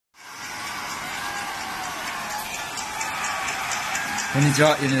こんにち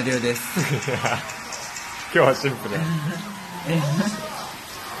は、ゆねりょうです。今日はシンプル。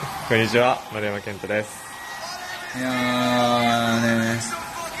こんにちは、丸山健太です。いやーね、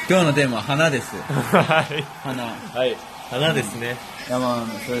今日のテーマは花です。はい。花。はい。花ですね。いや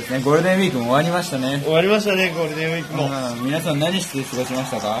そうですね、ゴールデンウィークも終わりましたね。終わりましたね、ゴールデンウィークも。皆さん何して過ごしま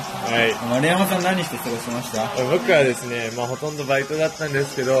したか？はい。丸山さん何して過ごしました？僕はですね、ほとんどバイトだったんで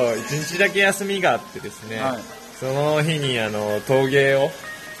すけど、一日だけ休みがあってですね、はい、その日に陶芸を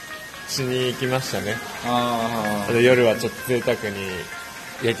しに行きましたね。夜はちょっと贅沢に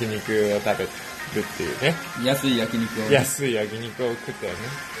焼肉を食べるっていうね。安い焼肉を、ね。安い焼肉を食ったよね。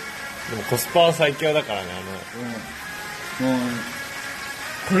でもコスパは最強だからね、もう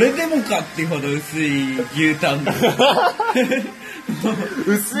これでもかっていうほど薄い牛タン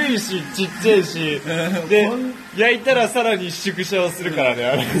薄いしちっちゃいしで焼いたらさらに縮小するからね、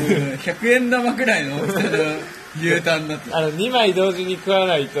あれ100円玉くらいの大きさの牛タンだって2枚同時に食わ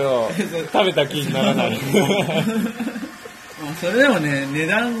ないと食べた気にならないそれでもね、値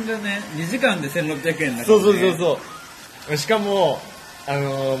段がね2時間で1600円だからね。そうしかも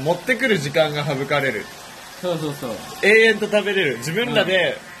持ってくる時間が省かれる。そう永遠と食べれる。自分ら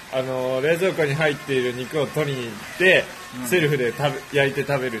で、冷蔵庫に入っている肉を取りに行って、セルフで焼いて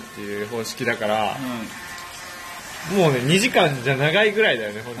食べるっていう方式だから、もうね2時間じゃ長いぐらいだ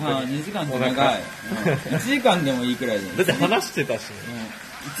よね、本当に。2時間じゃ長い、1時間でもいいくらいだよね。だって話してたしね、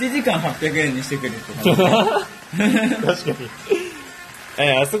1時間800円にしてくれって確か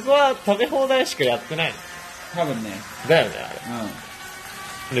にあそこは食べ放題しかやってない多分ね。だよね、あれ。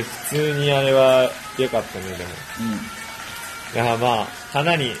で普通にあれは良かったね。でも、いや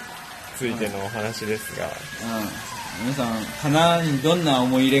花についてのお話ですが、皆さん花にどんな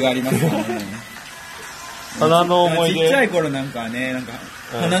思い入れがありますかね花の思い出。ちっちゃい頃なんかね、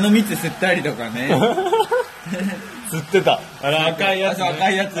花の蜜吸ったりとかね吸ってた。あれ赤いやつ、ね、赤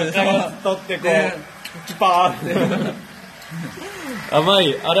いやつ取ってこうキパーって甘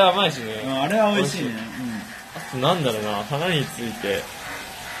い、あれ甘いしね。あれは美味しいね。なんだろうな、花について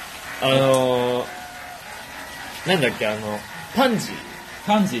なんだっけ、パンジ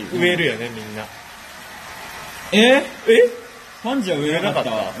ー植えるよね、みんな。パンジーは植えなかった。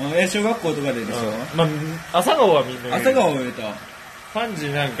小学校とかででしょ。朝顔はみんな朝顔植えた。パンジ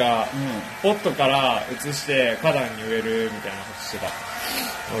ーなんか、ポットから移して花壇に植えるみたいなことしてた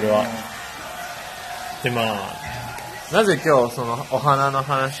俺は。でなぜ今日そのお花の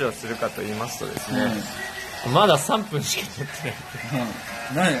話をするかと言いますとですね、まだ3分しか経って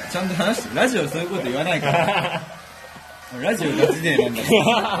ない。ちゃんと話して。ラジオそういうこと言わないからラジオガチでなんだ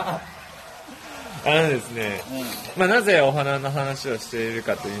ですね、なぜお花の話をしている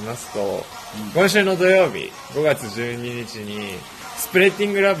かと言いますと、今週の土曜日5月12日にスプレッテ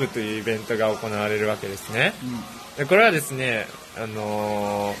ィングラブというイベントが行われるわけですね。でこれはですね、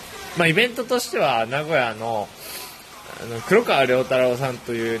イベントとしては名古屋の黒川良太郎さん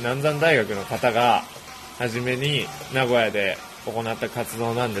という南山大学の方が初めに名古屋で行った活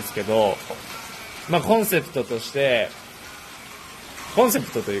動なんですけど、コンセプトと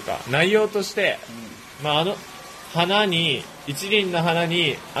いうか内容として、花に、一輪の花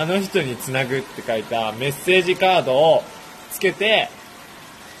にあの人につなぐって書いたメッセージカードをつけて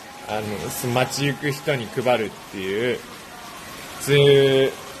街行く人に配るっていうそうい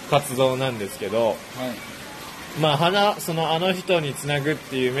う活動なんですけど、そのあの人につなぐっ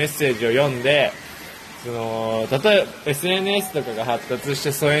ていうメッセージを読んで、例えば SNS とかが発達し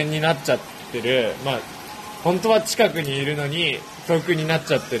て疎遠になっちゃってる、本当は近くにいるのに遠くになっ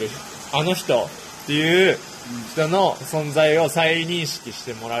ちゃってるあの人っていう人の存在を再認識し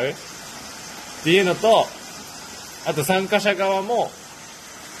てもらうっていうのと、あと参加者側も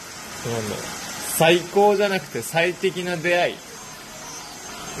最高じゃなくて最適な出会い、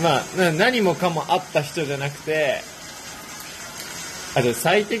何もかもあった人じゃなくて、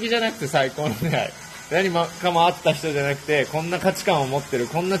最適じゃなくて最高の出会い、何もかもあった人じゃなくて、こんな価値観を持ってる、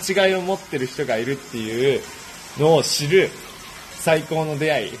こんな違いを持ってる人がいるっていうのを知る最高の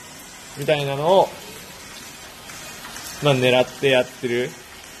出会いみたいなのを狙ってやってる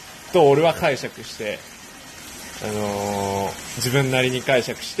と俺は解釈して、自分なりに解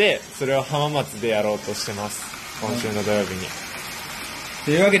釈してそれを浜松でやろうとしてます、今週の土曜日に。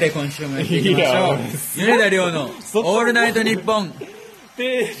というわけで今週もやっていきましょう。米田亮のオールナイトニッポン。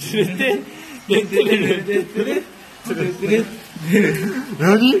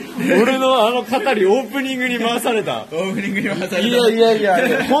何？俺の語りオープニングに回された。オープニングに回された。い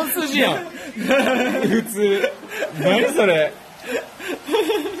や本筋やん普通。何それ。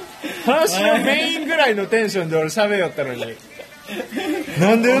話のメインぐらいのテンションで俺喋よったのに、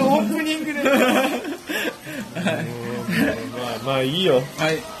なんでオープニングでまあいいよ。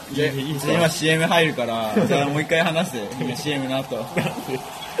はい。で、今 CM 入るから、じゃあもう一回話す。今 CM の後。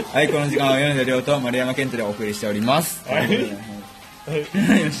はい、この時間は米田亮と丸山健太でお送りしております。はい。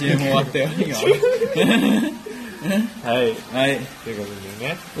今 CM 終わったよ。今。はい。はい。ということで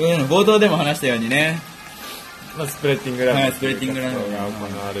ね。冒頭でも話したようにね。まあ、スプレッティングラブ。はい、スプレッティングラブが行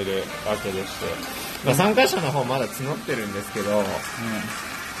われるわけでして。まあ、参加者の方まだ募ってるんですけど、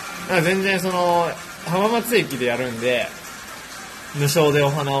全然浜松駅でやるんで、無償でお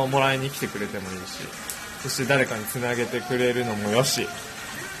花をもらいに来てくれてもいいし、そして誰かにつなげてくれるのもよし、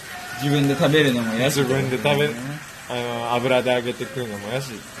自分で食べるのもよし、自分で油で揚げて食うのもよ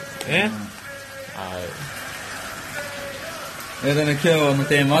しね。はい。今日の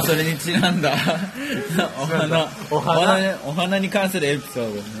テーマはそれにちなんだお花に関するエピソ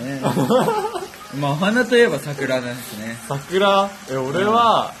ードね。まあお花といえば桜ですね。桜？俺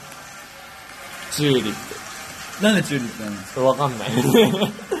はチューリップ。なんでチューリップなんですか？わかんない。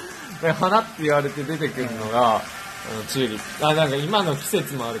花って言われて出てくるのが、チューリップ。なんか今の季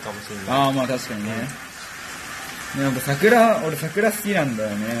節もあるかもしれない。ああ、まあ確かにね。なんか俺桜好きなんだよ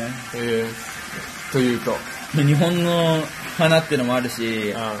ね。というと日本の花ってのもある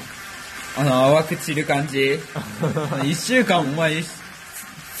し、淡く散る感じ。一週間も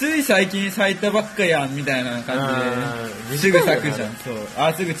つい最近咲いたばっかやんみたいな感じですぐ咲くじゃん。そう。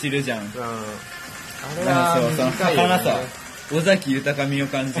すぐ散るじゃん。あれはそう、花さ、尾崎豊美を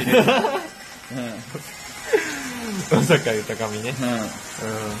感じる。尾崎豊美ね。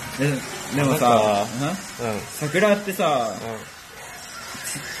でもさ、桜ってさ、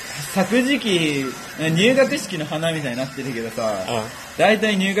咲く時期、入学式の花みたいになってるけどさ、だいた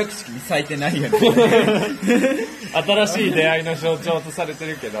い入学式に咲いてないよね。新しい出会いの象徴とされて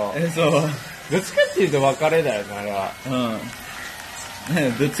るけど、そう。どっちかっていうと別れだよね、あれは。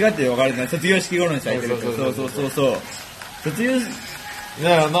どっちかっていうと別れだね。卒業式頃に咲いてるから。そう。卒業式。だ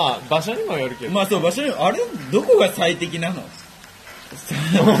からまあ、場所にもよるけど。まあそう、場所にも、あれどこが最適なの？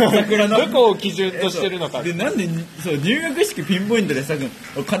桜のどこを基準としてるのか。で、なんで、入学式ピンポイントで咲くの？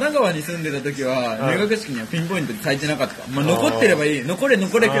神奈川に住んでた時は、入学式にはピンポイントで咲いてなかった。まあ残ってればいい。残れく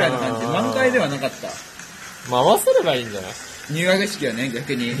らいの感じ。満開ではなかった。まあ合わせればいいんじゃない？入学式はね、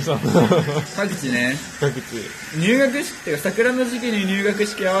逆に。各地ね。各地。入学式っていうか、桜の時期に入学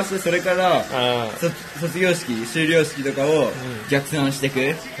式合わせて、それから、卒業式、修了式とかを逆算してい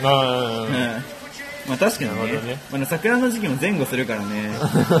く。まあ確かにね。まあ桜の時期も前後するからね。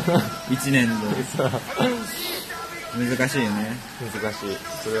1年で。難しいよね。難しい。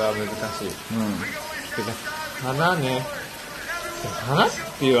それは難しい。花ね。花って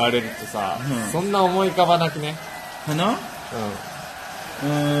言われるとさ、そんな思い浮かばなくね？花？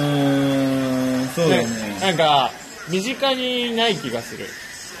そうだね。なんか、身近にない気がする。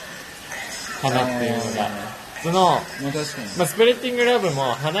花っていうのが。まあ確かに。スプレッティングラブ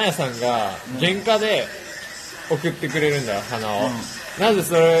も花屋さんが原価で送ってくれるんだよ、花を。なぜ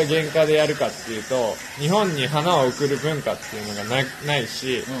それを原価でやるかっていうと、日本に花を送る文化っていうのがない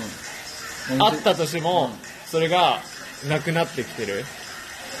し、あったとしても、それがなくなってきてる。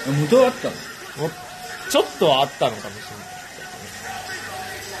元はあったの？ちょっとはあったのかもし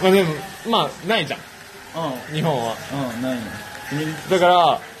れない。でも、ないじゃん。日本は。ないの。だか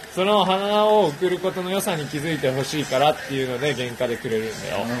ら、その花を送ることの良さに気づいてほしいからっていうので原価でくれるん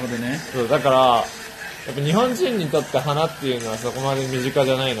だよ。なるほどね。そう、だから、やっぱ日本人にとって花っていうのはそこまで身近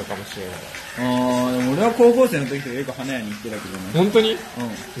じゃないのかもしれない。でも俺は高校生の時とかよく花屋に行ってたけどね。本当に？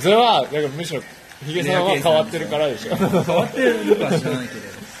それは、だからむしろ、ヒゲさんは変わってるからでしょ。変わってるのかは知らないけど。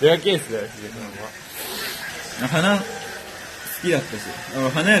レアケースだよ、ヒゲさんは。花好きだったし、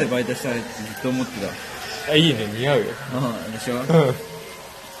花屋でバイトしたいってずっと思ってた。いいね、似合うよ。でしょ？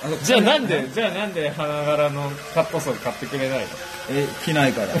じゃあなんで花柄のカットソー買ってくれないの？着な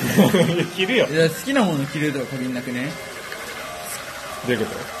いから。着るよ。好きなもの着るとは限んなくね。どういう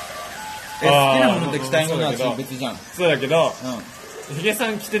こと？好きなものと着たいものは別じゃん。そうだけど、ヒゲ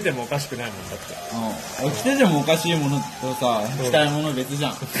さん着ててもおかしくないもんだって。着ててもおかしいものとさ、着たいもの別じゃ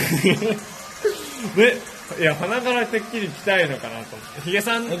ん。で、いや、花柄てっきり着たいのかなと思って。ヒゲ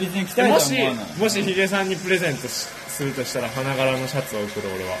さん、別に着たいとは思わない。もしヒゲさんにプレゼントするとしたら花柄のシャツを送る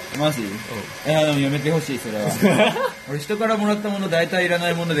俺は。マジ？でもやめてほしい、それは。俺人からもらったもの大体いらな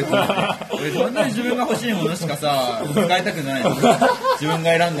いもので俺そんなに自分が欲しいものしかさ、使いたくないの。自分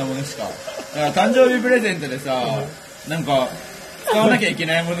が選んだものしか。だから誕生日プレゼントでさ、なんか、使わなきゃいけ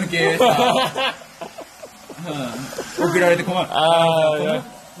ないもの系さ、送られて困る。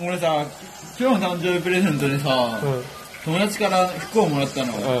俺さ、今日の誕生日プレゼントでさ、友達から服をもらった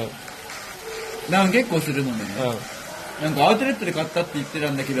の。なんか結構するのね。なんかアウトレットで買ったって言ってた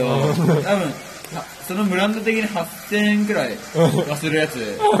んだけど、多分そのブランド的に8000円くらいはするやつ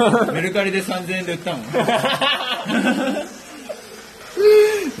メルカリで3000円で売ったもん。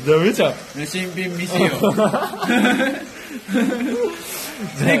ダメじゃん。新品未使用。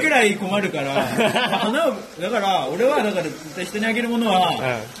それくらい困るから花をだから俺はだから人にあげるもの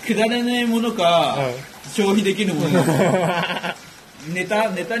はくだらないものか消費できるものネタ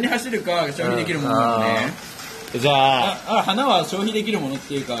に走るか消費できるものだね。じゃあ花は消費できるものっ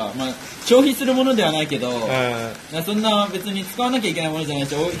ていうか、まあ、消費するものではないけど、そんな別に使わなきゃいけないものじゃない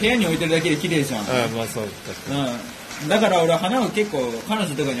し部屋に置いてるだけで綺麗じゃん。まあそうだから俺は花を結構彼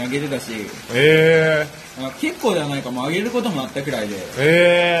女とかにあげてたし、結構ではないかもあげることもあったくらい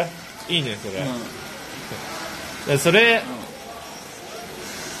で。いいねそれ。それ、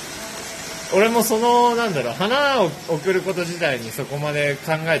俺もなんだろう、花を送ること自体にそこまで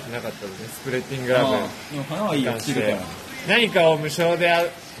考えてなかったのね、スプレッティングラブ。でも花はいいよ、知るから。何かを無償で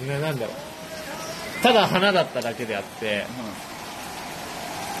なんだろう、ただ花だっただけであって、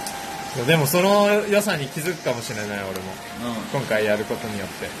でもその良さに気づくかもしれない俺も、今回やることによっ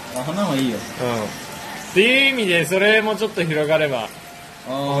て。花はいいよ。っていう意味でそれもちょっと広がれば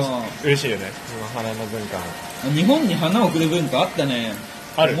嬉しいよね、その花の文化。日本に花を送る文化あったね。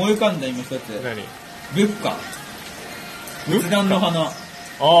ある。思い浮かんだ今一つ。何？仏花。仏壇の花。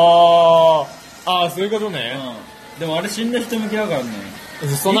そういうことね。でもあれ死んだ人向けだからね。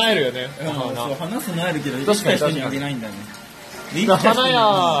備えるよね。花備えるけど生きた人にあげないんだね。花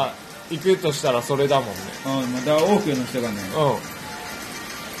屋行くとしたらそれだもんね。また多くの人がね。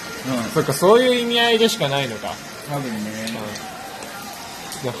そっか、そういう意味合いでしかないのか。多分ね。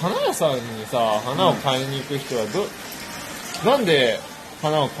花屋さんにさ、花を買いに行く人はなんで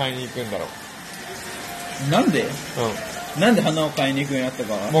花を買いに行くんだろう。なんで花を買いに行くようになった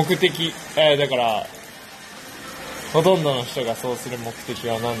か。目的、だからほとんどの人がそうする目的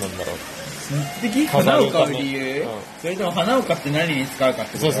は何なんだろう。目的？花を買う理由？それとも花を買って何に使うかっ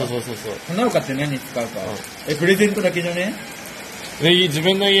てこと？そう。花を買って何に使うか。プレゼントだけじゃね？自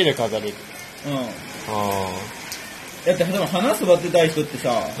分の家で飾る。だって花育てたい人って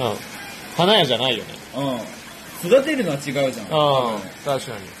さ、花屋じゃないよね。育てるのは違うじゃん。確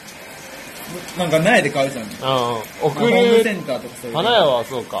かに。なんか苗で買うじゃん。送る。ホームセンターとかそういう。花屋は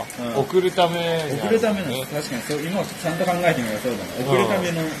そうか。送るため。送るためなの。確かにそう、今ちゃんと考えてみればそうだね。送るた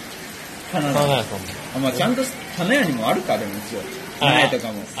めの花屋さんも。まあちゃんと花屋にもあるか、でも一応。苗と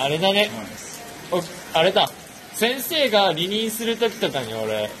かも。あれだね。あれだ。先生が離任する時とかに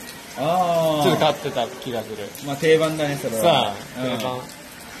俺、ちょっと買ってた気がする。まあ定番だね、それは。定番。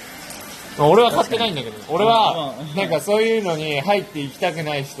俺は買ってないんだけど、俺はなんかそういうのに入っていきたく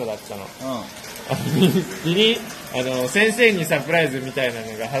ない人だったの。先生にサプライズみたいな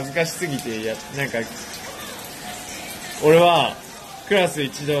のが恥ずかしすぎてなんか俺はクラス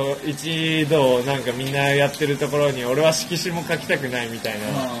一同なんかみんなやってるところに俺は色紙も書きたくないみたいな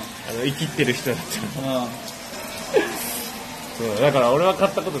生きってる人だったの。そうだから俺は買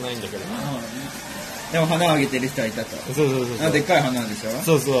ったことないんだけど。でも花をあげてる人はいたと。そうでっかい花でしょ。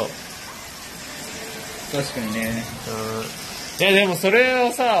そう確かにね。でもそれ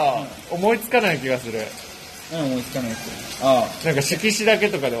をさ、思いつかない気がする。思いつかないっすよ。なんか色紙だけ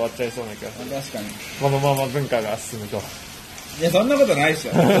とかで終わっちゃいそうな気がする。確かに。このまま文化が進むと。いや、そんなことないでし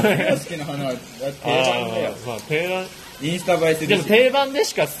ょ。好きな花は定番だよ。定番。インスタ映えするし。でも定番で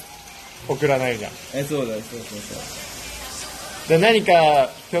しか送らないじゃん。そうだよ、で何か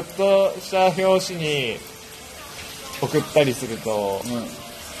ひょっとした表紙に送ったりすると、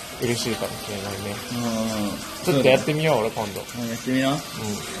嬉しいかもしれないね。ちょっとやってみよう、俺今度。やってみな。だっ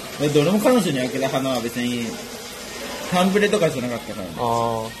て俺も彼女にあげた花は別にタンプレとかじゃなかったからね。なん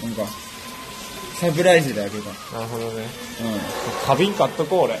かサプライズであげた。なるほどね。花瓶買っと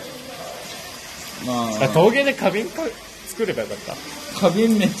こう俺。陶芸で花瓶作ればよかった。花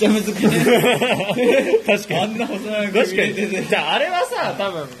瓶めっちゃ難しいね。確かに。あんな細長い。確かに。じゃああれはさ、多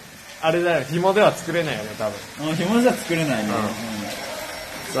分あれだよ、紐では作れないよね、多分。紐じゃ作れないね。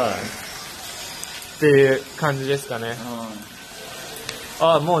そうだね。っていう感じですかね。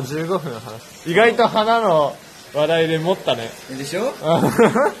もう15分話す。意外と花の話題で持ったね。でしょ？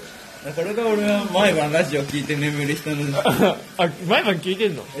これが俺は毎晩ラジオ聞いて眠る人の。毎晩聞いて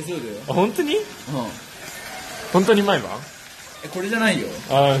んの？そうだよ。本当に？本当に毎晩？これじゃないよ。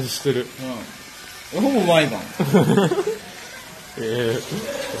知ってる。ほぼ毎晩。そ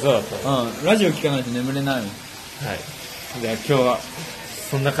うだった。ラジオ聞かないと眠れないもん。はい。じゃあ今日は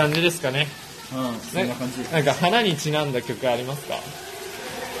そんな感じですかね。そんな感じ。なんか花にちなんだ曲ありますか？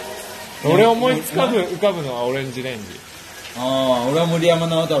俺思い浮かぶのはオレンジレンジ。ああ、俺は森山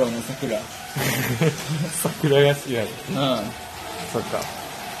直太朗の桜。桜が好きなの。そっか。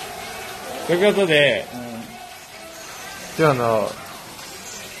ということで、今日の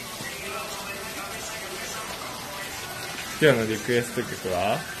リクエスト曲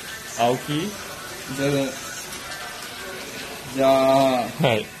は青木？じゃあ、は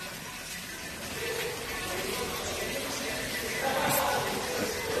い。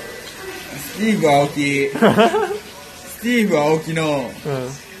スティーブ・青木の、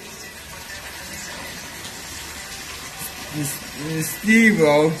スティーブ・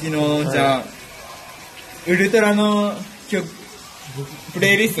青木の、じゃあ、ウルトラの曲、プ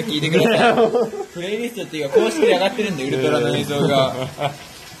レイリスト聞いてください。プレイリストっていうか、公式で上がってるんで、ウルトラの映像が。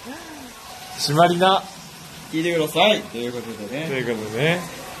締まりな。聞いてくださいということでね。ということでね、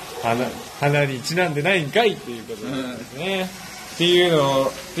花にちなんでないんかいっていうことですね。ってい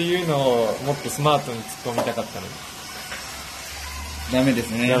うのをもっとスマートに突っ込みたかったのに。ダメで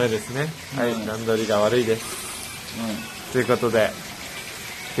すね。ダメですね。はい、段取りが悪いです。ということで、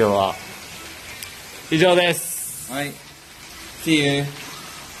今日は以上です。はい。See you.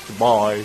 Bye.